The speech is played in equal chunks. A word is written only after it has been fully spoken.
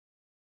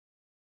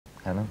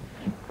Hello.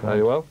 Are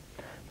you well?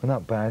 Well,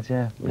 not bad,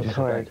 yeah. We just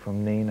got back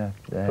from Nina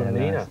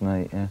last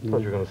night, yeah. I thought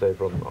you were going to say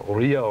from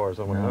Rio or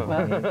something.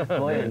 No.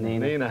 Well,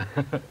 Nina. Nina.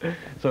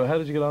 So how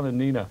did you get on in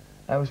Nina?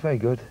 That was very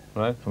good.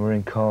 Right. And we're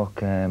in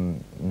Cork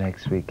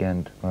next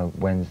weekend, well,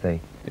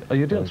 Wednesday. Oh,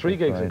 you're doing 3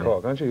 gigs Friday. in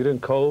Cork, aren't you? You're doing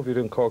Cove, you're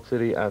doing Cork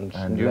City and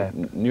Lep.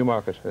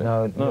 Newmarket.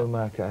 No,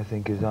 Newmarket I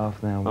think is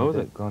off now. Oh, is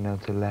We're it? going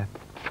out to Lep.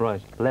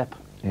 Right, Lep.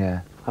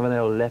 Yeah. Having an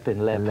old Lep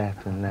in Lep.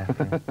 Lep and Lep,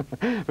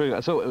 yeah. Very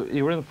good. So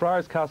you were in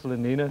Friars Castle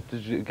in Nina.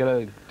 Did you get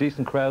a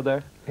decent crowd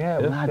there? Yeah,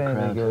 it was Mad fairly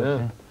crowd, good,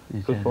 yeah.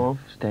 yeah. Good form.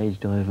 Stage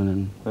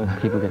diving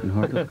and people getting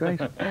hurt. It was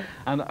great.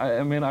 And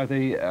I mean, are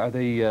they?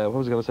 What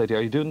was I going to say to you?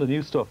 Are you doing the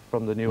new stuff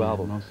from the new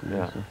album? Mostly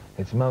new stuff.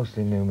 It's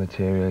mostly new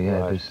material, yeah.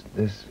 Right.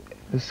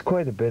 There's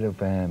quite a bit of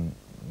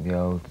the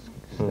old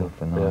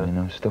stuff and all, yeah. you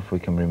know, stuff we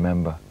can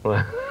remember.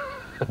 Right.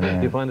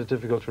 Yeah. You find it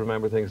difficult to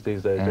remember things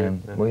these days, do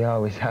you? Yeah. We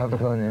always have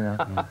done, you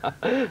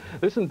know.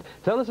 Listen,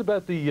 tell us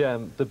about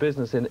the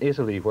business in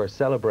Italy where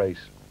Celebrate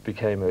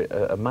became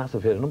a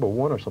massive hit, #1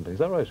 or something. Is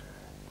that right?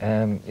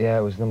 Yeah,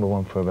 it was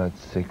 #1 for about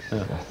 6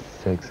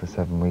 or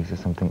 7 weeks or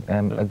something.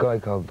 A guy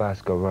called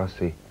Vasco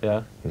Rossi,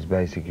 Yeah. who's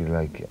basically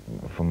like,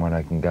 from what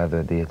I can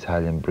gather, the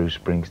Italian Bruce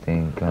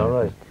Springsteen kind All of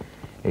right.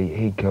 thing.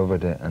 He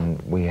covered it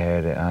and we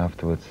heard it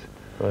afterwards.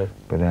 Right.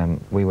 But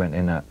we went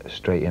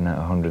straight in at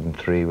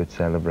 103 with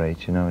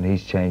Celebrate, you know, and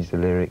he's changed the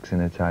lyrics in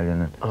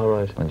Italian and All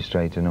right. went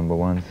straight to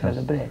 #1.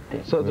 Celebrate.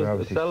 So We're does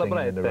obviously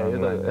Celebrate singing the wrong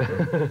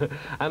language.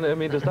 And I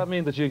mean, does that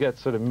mean that you get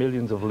sort of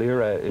millions of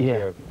lira in Yeah.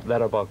 your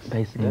letterbox?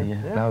 Basically,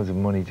 yeah. Loads of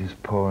money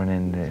just pouring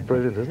in there.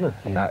 Brilliant, isn't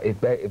it?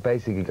 It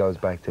basically goes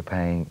back to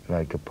paying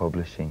like a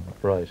publishing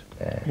Right.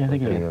 Yeah, I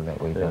think it deal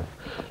that we Yeah. got.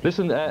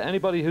 Listen,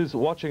 anybody who's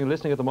watching and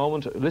listening at the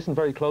moment, listen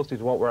very closely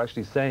to what we're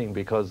actually saying,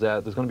 because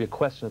there's going to be a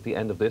question at the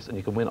end of this and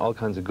you can win all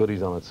kinds of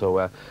goodies on it. So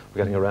we're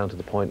getting around to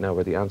the point now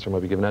where the answer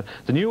might be given out.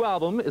 The new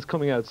album is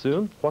coming out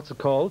soon. What's it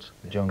called?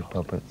 Junk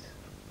Puppets.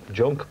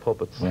 Junk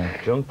Puppets.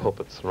 Yeah. Junk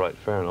Puppets, right,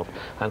 fair enough.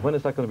 And when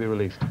is that going to be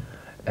released?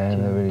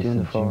 June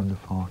the 4th. June the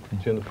 4th.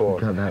 June the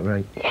 4th. Got that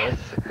right. Yes.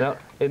 Now,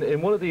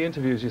 in one of the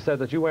interviews, you said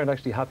that you weren't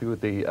actually happy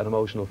with An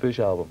Emotional Fish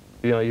album.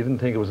 You know, you didn't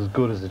think it was as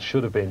good as it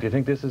should have been. Do you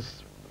think this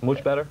is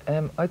much better?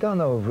 I don't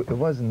know. If it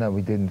wasn't that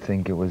we didn't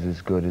think it was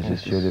as good as it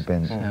should have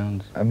been.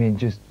 Sounds. I mean,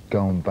 just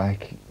going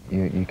back,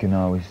 you can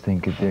always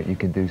think you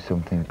could do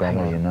something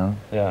better, you know?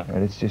 Yeah.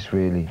 But it's just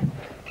really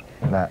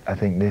that I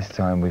think this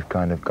time we've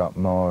kind of got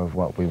more of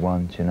what we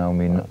want, you know? I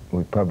mean,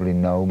 we probably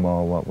know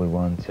more what we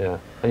want. Yeah.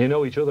 And you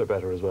know each other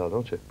better as well,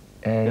 don't you?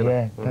 You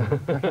know? Yeah,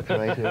 that's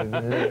right. We've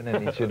been living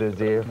in each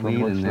other's ear for much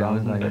Wheeling now,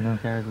 longer, isn't you know? it?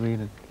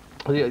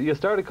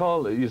 Started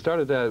wheeling. You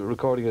started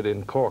recording it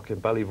in Cork,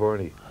 in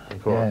Ballyverney. In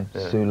Cork.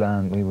 Yeah,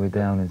 Sulan. We were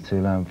down in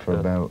Sulan for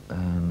about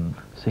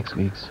 6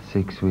 weeks.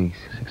 6 weeks,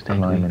 6 to 8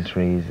 climbing weeks.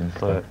 trees and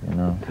stuff, you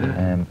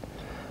know.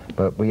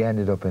 But we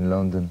ended up in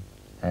London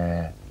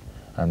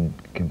and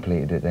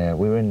completed it there.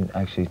 We were in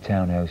actually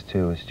Townhouse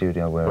 2, a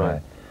studio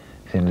where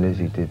Thin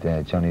Lizzy did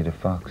Johnny the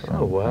Fox and,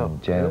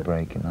 and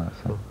Jailbreak and that.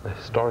 So. A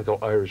historical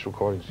Irish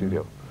recording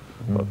studio,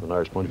 from an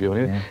Irish point of view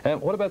anyway. Yeah.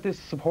 What about this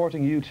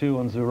supporting you two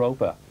on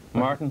Zooropa?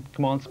 Martin,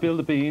 come on, spill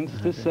the beans.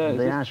 Is this true?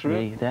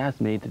 They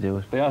asked me to do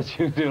it. They asked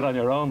you to do it on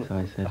your own. So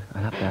I said,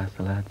 I'll have to ask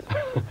the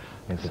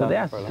lads. So they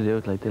asked us to do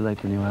it, like they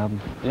like the new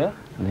album. Yeah?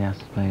 And they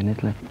asked us to play in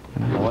Italy.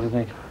 What do you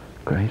think?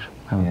 Great.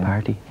 Have a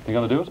party. You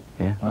going to do it?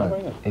 Yeah.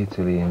 Very good.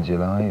 Italy in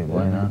July,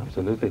 why not?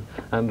 Absolutely.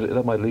 And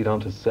that might lead on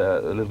to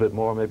a little bit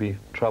more, maybe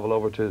travel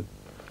over to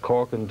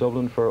Cork and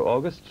Dublin for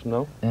August,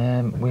 no?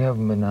 We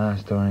haven't been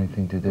asked or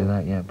anything to do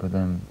that yet, but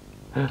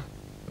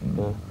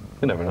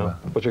You never know.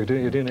 But you're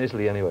doing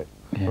Italy anyway.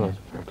 Yeah. Right,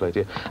 fair play to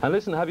you. And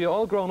listen, have you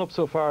all grown up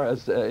so far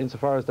as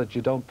insofar as that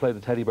you don't play the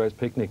Teddy Bears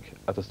Picnic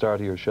at the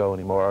start of your show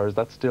anymore, or is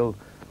that still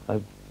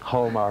a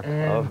hallmark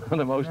of An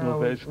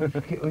Emotional Fish? We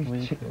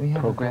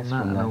haven't Progressed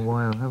done from that in a that.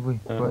 while, have we?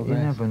 But you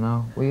never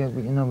know. You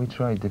know, we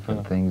try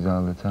different things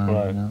all the time,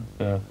 Right. you know?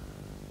 Yeah.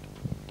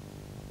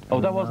 Oh,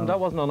 that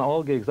wasn't on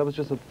all gigs. That was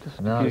just a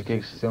No, few it's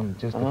gigs.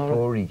 just the Oh, right.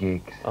 40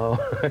 gigs. Oh,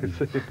 I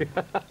see.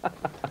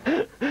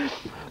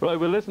 Right.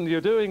 Well, listen. You're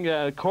doing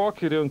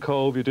Cork. You're doing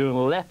Cove. You're doing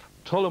Lep,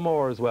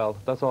 Tullamore as well.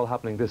 That's all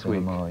happening this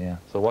week. Tullamore, yeah.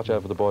 So watch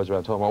out for the boys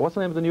around Tullamore. What's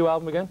the name of the new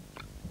album again?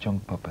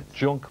 Junk Puppets.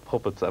 Junk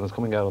Puppets, and it's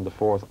coming out on the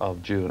 4th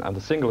of June. And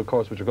the single, of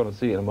course, which you're going to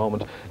see in a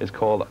moment, is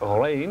called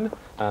Rain.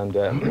 And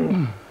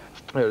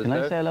Can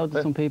I say hello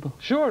to some people?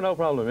 Sure, no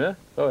problem. Yeah,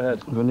 go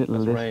ahead. We've a little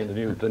That's list.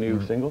 Rain, the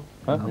new single.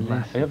 Huh? A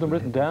list. You have them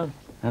written down.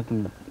 I have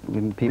them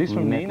with people These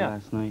from we met Nina?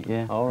 last night,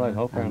 yeah. All right,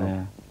 oh, fair And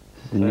enough.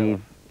 this is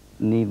Niamh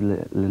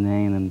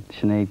Linnane and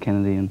Sinead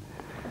Kennedy and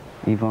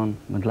Yvonne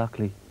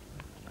McLaughlin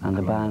and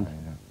the band.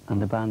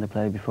 And the band that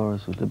played before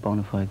us was the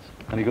Bonafides.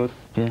 Any good?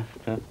 Yeah.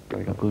 Yeah,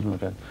 very good. Good one.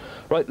 Okay.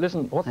 Right,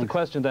 listen, what's Thanks. the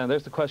question then?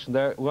 There's the question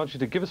there. We want you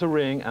to give us a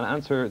ring and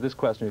answer this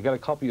question. You get a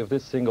copy of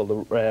this single,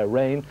 The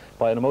Rain,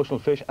 by An Emotional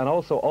Fish, and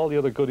also all the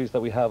other goodies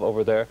that we have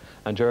over there.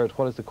 And Gerard,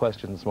 what is the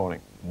question this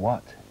morning?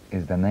 What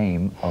is the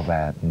name of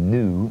our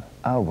new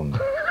album?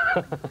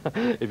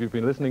 If you've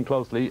been listening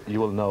closely, you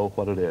will know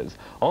what it is.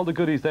 All the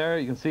goodies there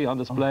you can see on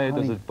display.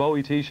 There's a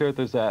Bowie t-shirt,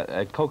 there's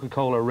a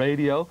Coca-Cola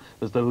radio,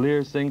 there's the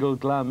Lear single,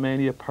 Glam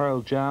Mania,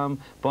 Pearl Jam,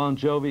 Bon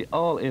Jovi,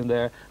 all in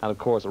there. And of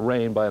course,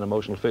 Rain by An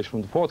Emotional Fish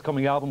from the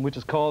forthcoming album, which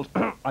is called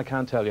I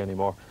Can't Tell You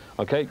Anymore.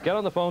 Okay, get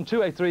on the phone,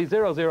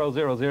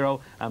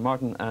 283-0000. And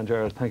Martin and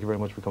Gerard, thank you very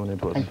much for coming in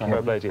to us. Thank you.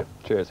 Fair play to you.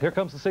 Cheers. Here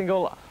comes the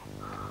single,